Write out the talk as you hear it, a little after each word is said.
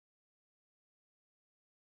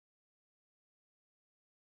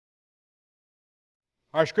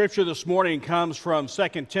Our scripture this morning comes from 2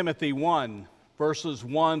 Timothy 1, verses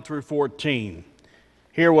 1 through 14.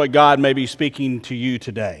 Hear what God may be speaking to you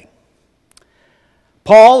today.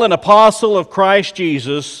 Paul, an apostle of Christ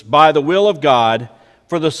Jesus, by the will of God,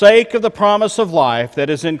 for the sake of the promise of life that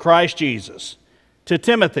is in Christ Jesus, to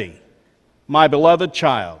Timothy, my beloved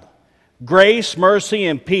child, grace, mercy,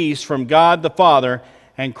 and peace from God the Father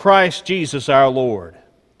and Christ Jesus our Lord.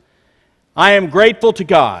 I am grateful to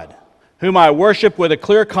God, whom I worship with a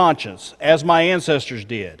clear conscience, as my ancestors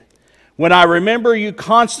did, when I remember you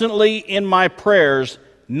constantly in my prayers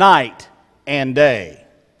night and day.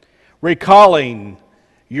 Recalling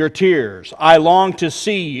your tears, I long to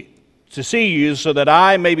see you so that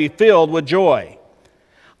I may be filled with joy.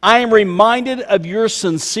 I am reminded of your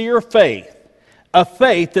sincere faith, a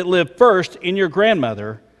faith that lived first in your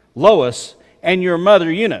grandmother, Lois, and your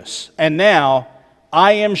mother, Eunice, and now,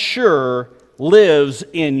 I am sure, lives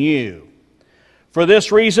in you. For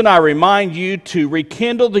this reason, I remind you to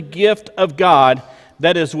rekindle the gift of God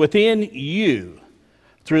that is within you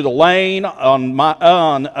through the laying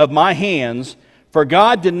on of my hands. For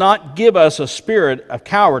God did not give us a spirit of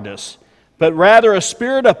cowardice, but rather a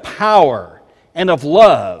spirit of power and of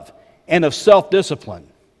love and of self-discipline.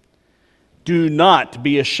 Do not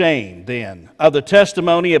be ashamed, then, of the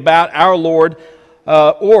testimony about our Lord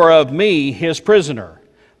or of me, his prisoner,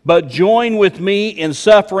 but join with me in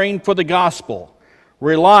suffering for the gospel,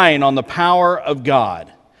 relying on the power of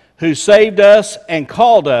God, who saved us and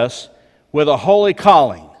called us with a holy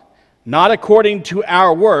calling, not according to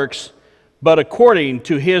our works, but according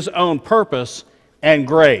to his own purpose and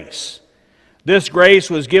grace. This grace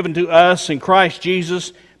was given to us in Christ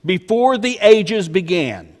Jesus before the ages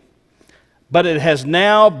began, but it has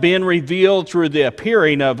now been revealed through the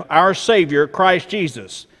appearing of our Savior, Christ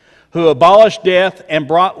Jesus, who abolished death and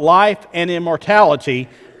brought life and immortality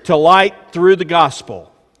to light through the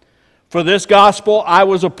gospel. For this gospel I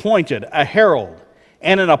was appointed a herald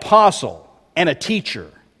and an apostle and a teacher.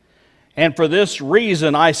 And for this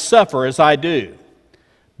reason I suffer as I do.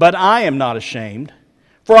 But I am not ashamed,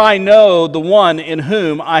 for I know the one in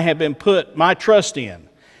whom I have been put my trust in,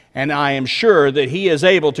 and I am sure that he is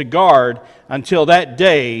able to guard until that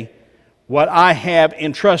day what I have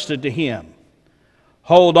entrusted to him.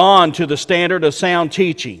 Hold on to the standard of sound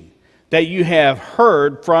teaching that you have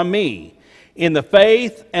heard from me in the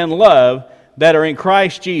faith and love that are in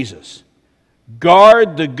Christ Jesus.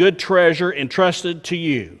 Guard the good treasure entrusted to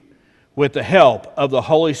you with the help of the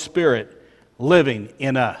Holy Spirit living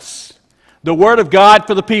in us. The Word of God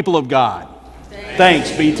for the people of God.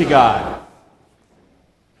 Thanks be to God.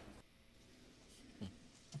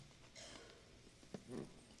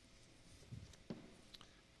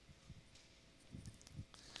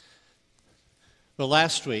 Well,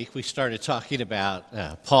 last week we started talking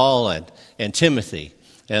about Paul and Timothy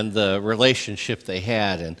and the relationship they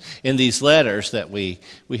had, and in these letters that we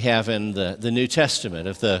have in the New Testament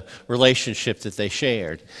of the relationship that they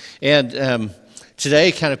shared. And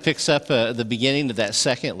today kind of picks up the beginning of that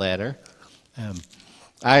second letter.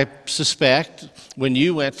 I suspect when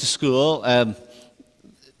you went to school,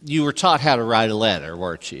 you were taught how to write a letter,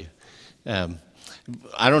 weren't you?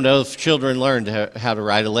 I don't know if children learned how to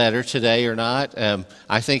write a letter today or not.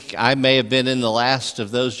 I think I may have been in the last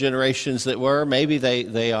of those generations that were. Maybe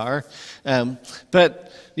they are.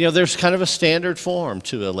 But, you know, there's kind of a standard form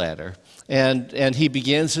to a letter. And he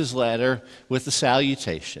begins his letter with the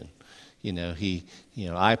salutation.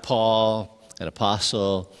 I, Paul, an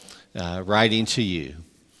apostle, writing to you.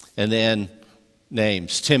 And then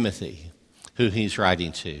names Timothy, who he's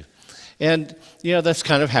writing to. And, that's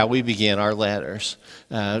kind of how we begin our letters.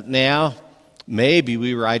 Now, maybe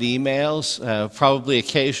we write emails, probably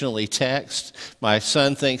occasionally text. My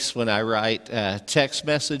son thinks when I write text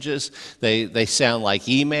messages, they sound like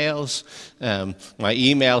emails. My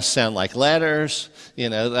emails sound like letters.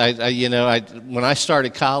 When I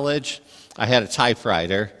started college, I had a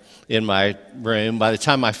typewriter in my room. By the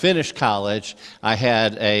time I finished college, I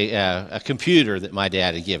had a computer that my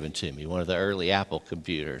dad had given to me, one of the early Apple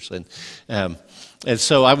computers. And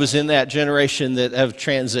so I was in that generation of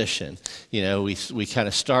transition. We kind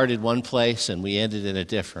of started one place and we ended in a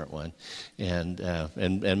different one and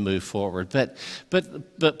moved forward.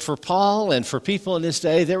 But for Paul and for people in his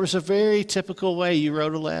day, there was a very typical way you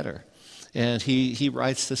wrote a letter. And he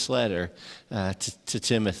writes this letter to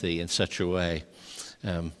Timothy in such a way.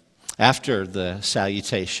 After the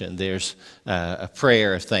salutation, there's a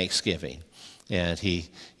prayer of thanksgiving, and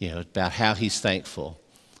about how he's thankful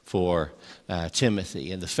for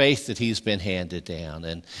Timothy and the faith that he's been handed down,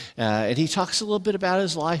 and he talks a little bit about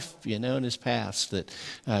his life, in his past. That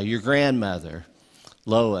your grandmother,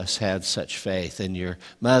 Lois had such faith, and your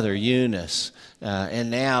mother, Eunice, and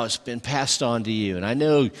now it's been passed on to you. And I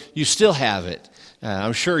know you still have it.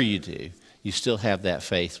 I'm sure you do. You still have that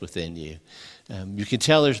faith within you. You can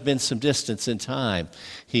tell there's been some distance in time.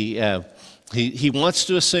 He wants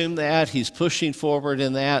to assume that. He's pushing forward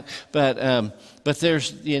in that. But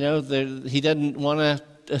there's, he doesn't want to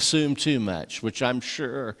assume too much, which I'm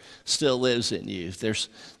sure still lives in you. There's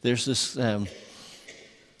this...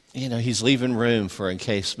 he's leaving room for in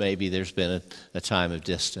case maybe there's been a time of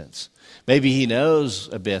distance. Maybe he knows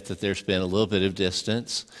a bit that there's been a little bit of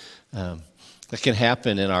distance. That can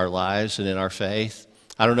happen in our lives and in our faith.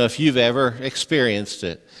 I don't know if you've ever experienced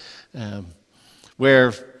it,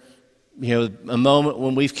 where, a moment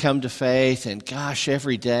when we've come to faith and gosh,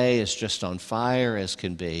 every day is just on fire as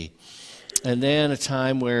can be. And then a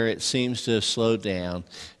time where it seems to have slowed down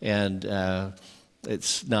and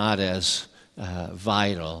it's not as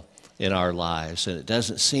vital in our lives, and it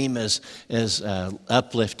doesn't seem as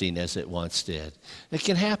uplifting as it once did. It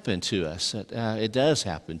can happen to us. It does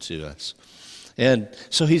happen to us. And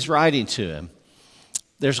so he's writing to him.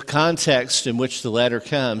 There's a context in which the letter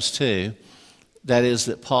comes to. That is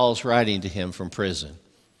that Paul's writing to him from prison.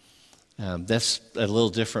 That's a little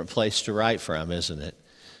different place to write from, isn't it?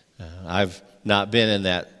 I've not been in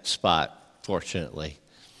that spot, fortunately.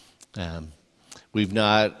 We've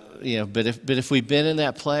not, but if we've been in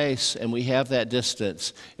that place and we have that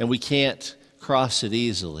distance and we can't cross it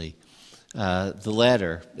easily, the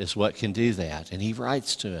letter is what can do that. And he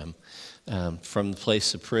writes to him from the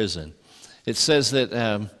place of prison. It says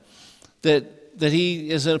that he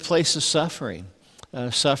is in a place of suffering,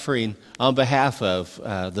 suffering on behalf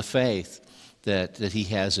of the faith that he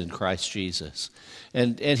has in Christ Jesus,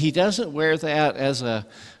 and he doesn't wear that as a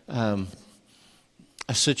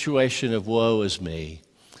situation of woe is me,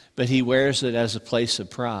 but he wears it as a place of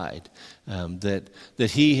pride, that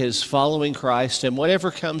he is following Christ, and whatever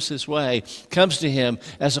comes his way comes to him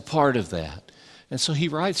as a part of that. And so he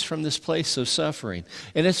writes from this place of suffering,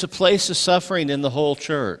 and it's a place of suffering in the whole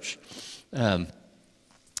church.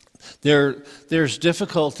 There's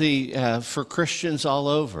difficulty for Christians all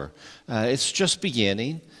over. It's just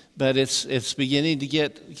beginning, but it's beginning to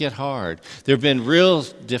get hard. There have been real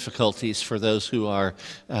difficulties for those who are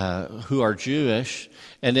Jewish,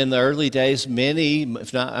 and in the early days, many,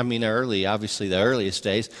 if not, obviously the earliest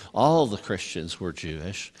days, all the Christians were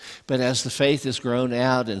Jewish. But as the faith has grown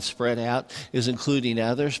out and spread out, is including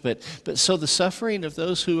others. But so the suffering of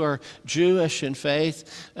those who are Jewish in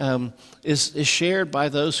faith is shared by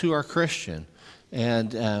those who are Christian,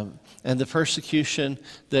 and the persecution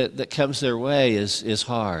that comes their way is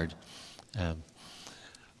hard.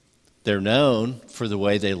 They're known for the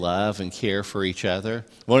way they love and care for each other.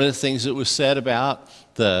 One of the things that was said about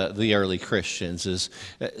the early Christians is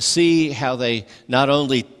see how they not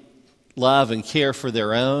only love and care for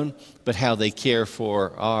their own, but how they care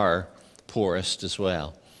for our poorest as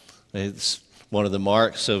well. It's one of the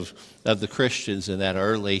marks of the Christians in that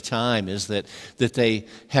early time is that they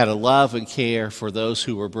had a love and care for those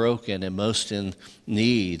who were broken and most in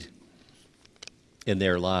need in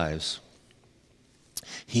their lives.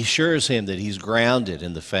 He assures him that he's grounded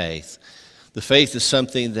in the faith. The faith is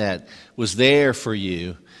something that was there for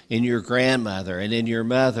you in your grandmother and in your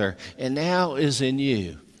mother, and now is in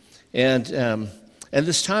you. And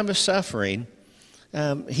this time of suffering,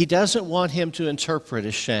 he doesn't want him to interpret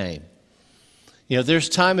as shame. There's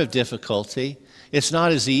time of difficulty. It's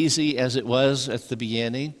not as easy as it was at the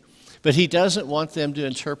beginning, but he doesn't want them to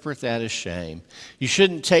interpret that as shame. You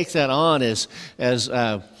shouldn't take that on as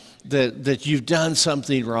that you've done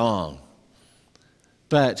something wrong,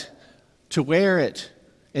 but to wear it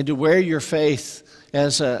and to wear your faith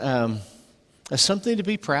as something to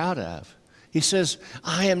be proud of. He says,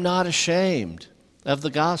 I am not ashamed of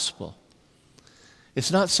the gospel.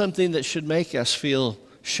 It's not something that should make us feel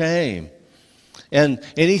shame. And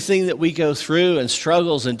anything that we go through and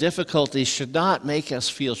struggles and difficulties should not make us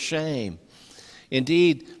feel shame.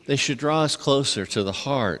 Indeed, they should draw us closer to the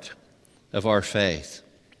heart of our faith.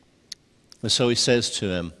 And so he says to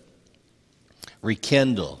him,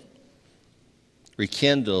 rekindle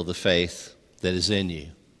the faith that is in you.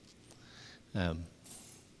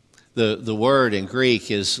 The word in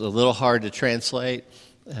Greek is a little hard to translate.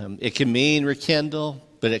 It can mean rekindle,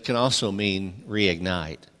 but it can also mean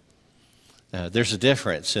reignite. There's a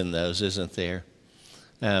difference in those, isn't there?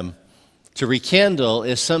 To rekindle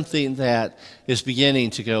is something that is beginning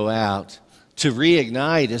to go out. To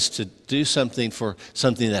reignite is to do something for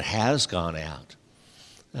something that has gone out.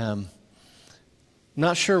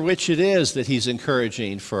 Not sure which it is that he's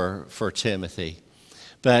encouraging for Timothy.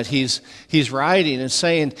 But he's writing and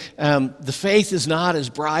saying, the faith is not as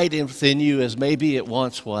bright within you as maybe it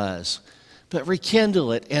once was, but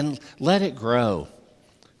rekindle it and let it grow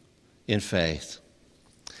in faith.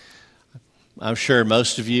 I'm sure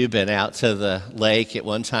most of you have been out to the lake at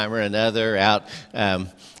one time or another, out on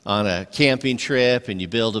a camping trip, and you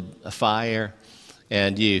build a fire.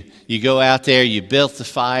 And you go out there, you built the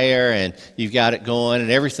fire, and you've got it going, and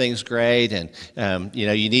everything's great, and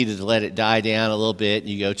you needed to let it die down a little bit, and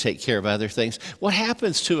you go take care of other things. What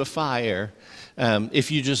happens to a fire if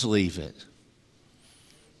you just leave it?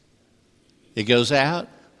 It goes out?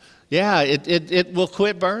 Yeah, it will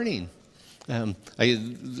quit burning.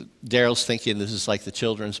 Daryl's thinking this is like the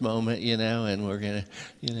children's moment, and we're going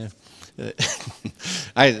to,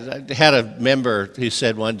 I had a member who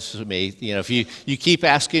said once to me, if you keep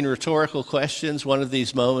asking rhetorical questions, one of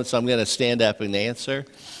these moments I'm going to stand up and answer.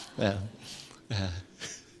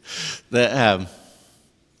 If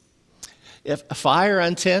a fire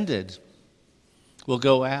untended will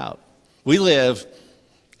go out. We live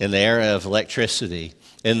in the era of electricity,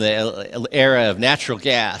 in the era of natural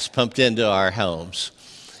gas pumped into our homes.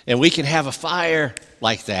 And we can have a fire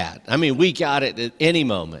like that. I mean, we got it at any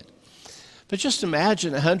moment. But just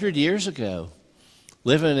imagine 100 years ago,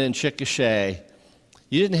 living in Chickasha,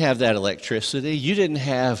 you didn't have that electricity. You didn't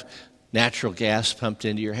have natural gas pumped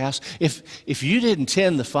into your house. If you didn't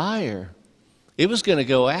tend the fire, it was going to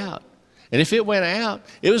go out. And if it went out,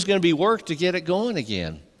 it was going to be work to get it going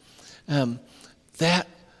again.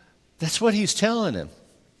 That's what he's telling him.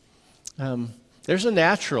 There's a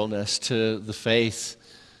naturalness to the faith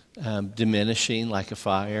diminishing like a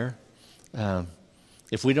fire.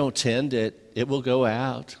 If we don't tend it, it will go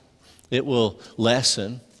out. It will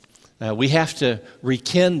lessen. We have to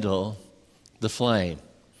rekindle the flame.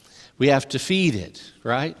 We have to feed it,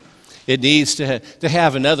 right? It needs to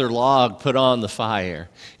have another log put on the fire.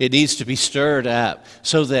 It needs to be stirred up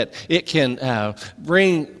so that it can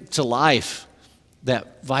bring to life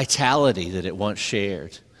that vitality that it once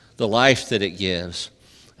shared, the life that it gives.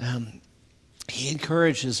 He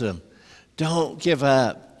encourages them, don't give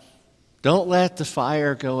up. Don't let the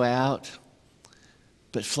fire go out,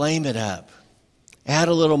 but flame it up. Add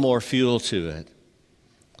a little more fuel to it,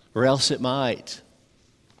 or else it might.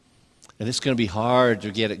 And it's going to be hard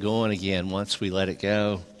to get it going again once we let it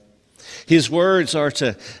go. His words are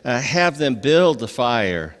to have them build the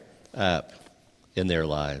fire up in their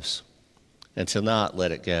lives and to not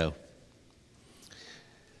let it go.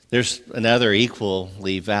 There's another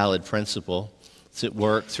equally valid principle that's at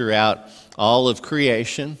work throughout all of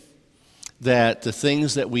creation, that the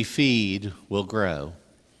things that we feed will grow.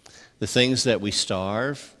 The things that we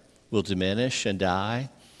starve will diminish and die,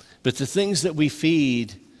 but the things that we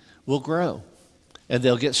feed will grow, and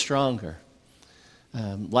they'll get stronger.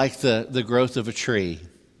 Like the growth of a tree.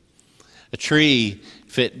 A tree,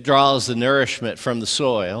 if it draws the nourishment from the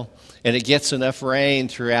soil, and it gets enough rain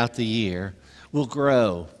throughout the year, will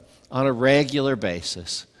grow on a regular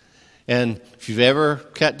basis. And if you've ever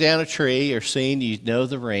cut down a tree or seen, you know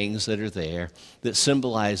the rings that are there that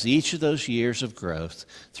symbolize each of those years of growth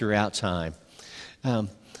throughout time.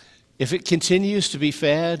 If it continues to be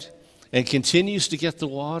fed and continues to get the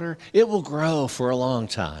water, it will grow for a long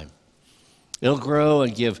time. It'll grow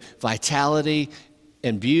and give vitality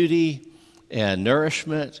and beauty and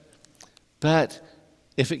nourishment. But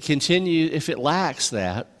if it lacks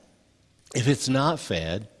that, if it's not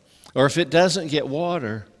fed, or if it doesn't get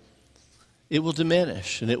water, it will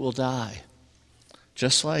diminish and it will die,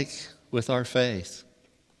 just like with our faith.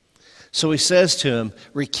 So he says to him,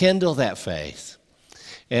 rekindle that faith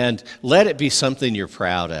and let it be something you're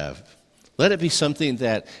proud of. Let it be something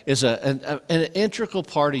that is an integral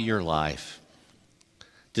part of your life.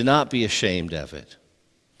 Do not be ashamed of it.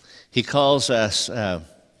 He calls us,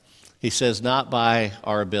 he says, not by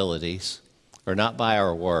our abilities or not by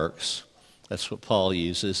our works. That's what Paul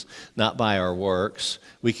uses, not by our works.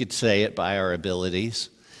 We could say it by our abilities.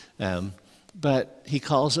 But he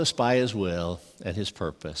calls us by his will and his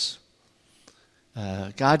purpose.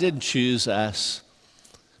 God didn't choose us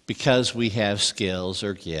because we have skills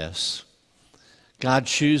or gifts. God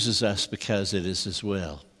chooses us because it is his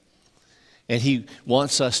will. And he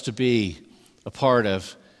wants us to be a part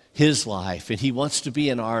of his life, and he wants to be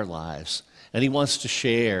in our lives, and he wants to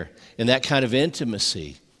share in that kind of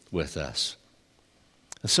intimacy with us.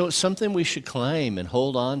 And so it's something we should claim and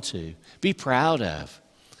hold on to, be proud of,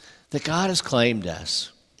 that God has claimed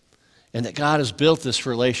us and that God has built this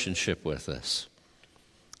relationship with us.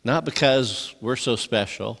 Not because we're so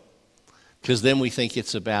special, because then we think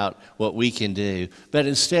it's about what we can do, but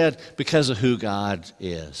instead because of who God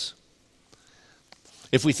is.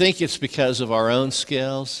 If we think it's because of our own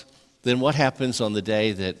skills, then what happens on the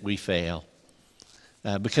day that we fail?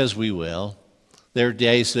 Because we will. There are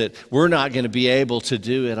days that we're not going to be able to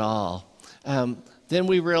do it all. Then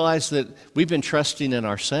we realize that we've been trusting in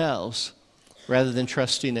ourselves rather than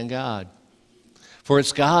trusting in God. For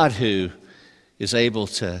it's God who is able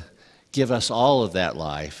to give us all of that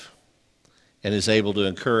life and is able to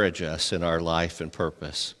encourage us in our life and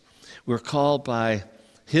purpose. We're called by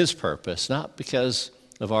His purpose, not because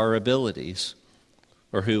of our abilities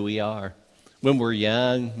or who we are. When we're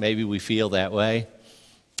young, maybe we feel that way.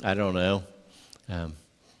 I don't know.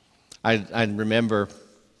 I remember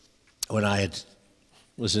when I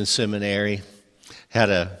was in seminary, had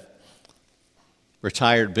a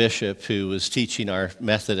retired bishop who was teaching our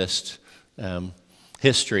Methodist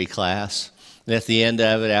history class. And at the end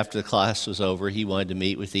of it, after the class was over, he wanted to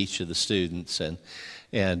meet with each of the students.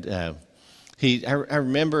 I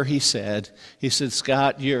remember he said,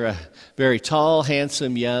 Scott, you're a very tall,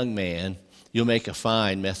 handsome young man. You'll make a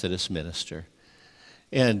fine Methodist minister.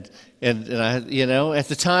 And I, at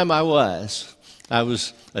the time I was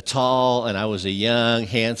a tall and I was a young,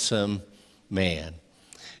 handsome man.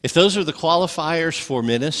 If those are the qualifiers for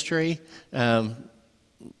ministry, though,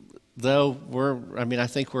 I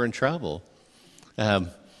think we're in trouble.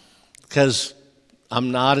 Because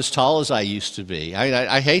I'm not as tall as I used to be.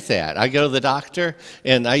 I hate that. I go to the doctor,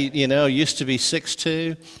 and I used to be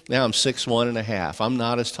 6'2". Now I'm 6'1.5". I'm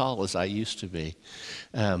not as tall as I used to be.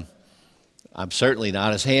 I'm certainly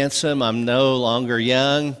not as handsome. I'm no longer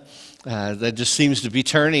young. That just seems to be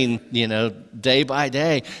turning, day by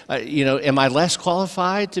day. Am I less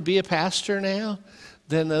qualified to be a pastor now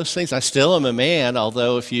than those things? I still am a man,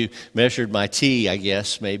 although if you measured my T, I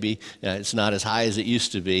guess maybe it's not as high as it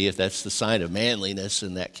used to be, if that's the sign of manliness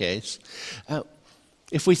in that case.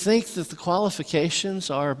 If we think that the qualifications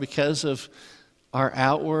are because of our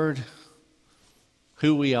outward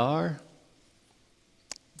who we are,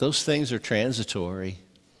 those things are transitory.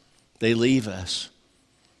 They leave us.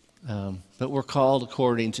 But we're called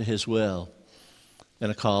according to His will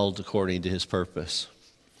and are called according to His purpose.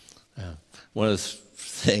 One of the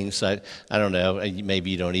things, I don't know, maybe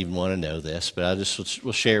you don't even want to know this, but I just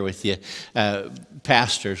will share with you.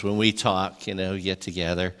 Pastors, when we talk, get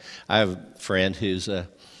together. I have a friend who's a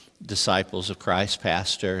Disciples of Christ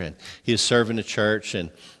pastor, and he was serving a church, and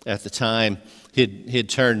at the time he'd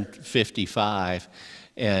turned 55,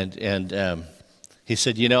 and he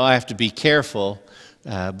said, I have to be careful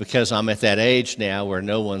because I'm at that age now where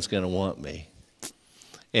no one's going to want me.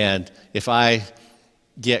 And if I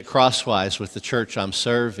get crosswise with the church I'm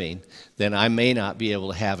serving, then I may not be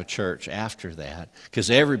able to have a church after that,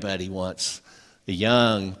 because everybody wants a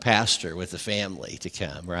young pastor with a family to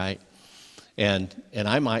come, right? And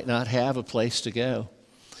I might not have a place to go.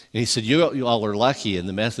 And he said, you all are lucky in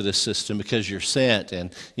the Methodist system because you're sent,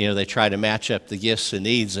 and they try to match up the gifts and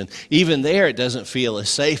needs, and even there it doesn't feel as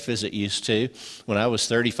safe as it used to. When I was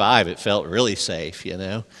 35, it felt really safe,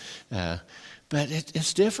 but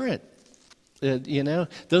it's different.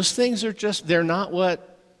 Those things are just, they're not what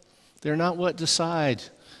decide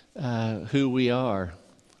who we are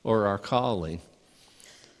or our calling.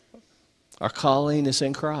 Our calling is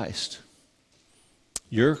in Christ.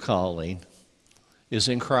 Your calling is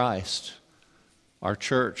in Christ. Our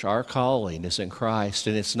church, our calling is in Christ.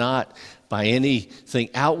 And it's not by anything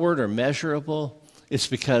outward or measurable. It's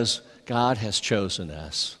because God has chosen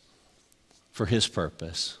us for His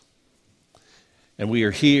purpose. And we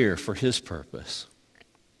are here for His purpose.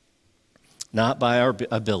 Not by our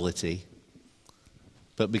ability,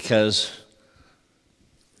 but because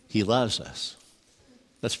He loves us.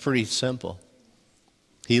 That's pretty simple.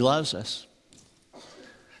 He loves us.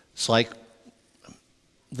 It's like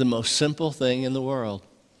the most simple thing in the world.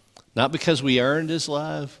 Not because we earned His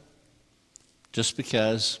love, just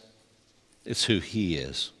because it's who He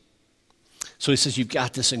is. So He says, you've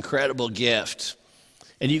got this incredible gift,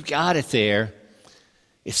 and you've got it there.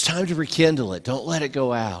 It's time to rekindle it. Don't let it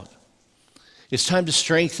go out. It's time to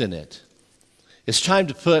strengthen it. It's time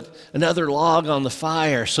to put another log on the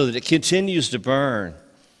fire so that it continues to burn.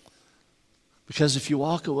 Because if you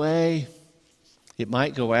walk away, it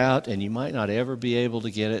might go out and you might not ever be able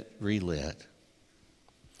to get it relit.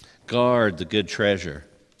 Guard the good treasure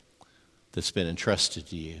that's been entrusted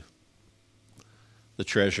to you. The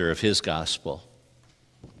treasure of His gospel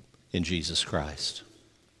in Jesus Christ.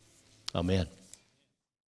 Amen.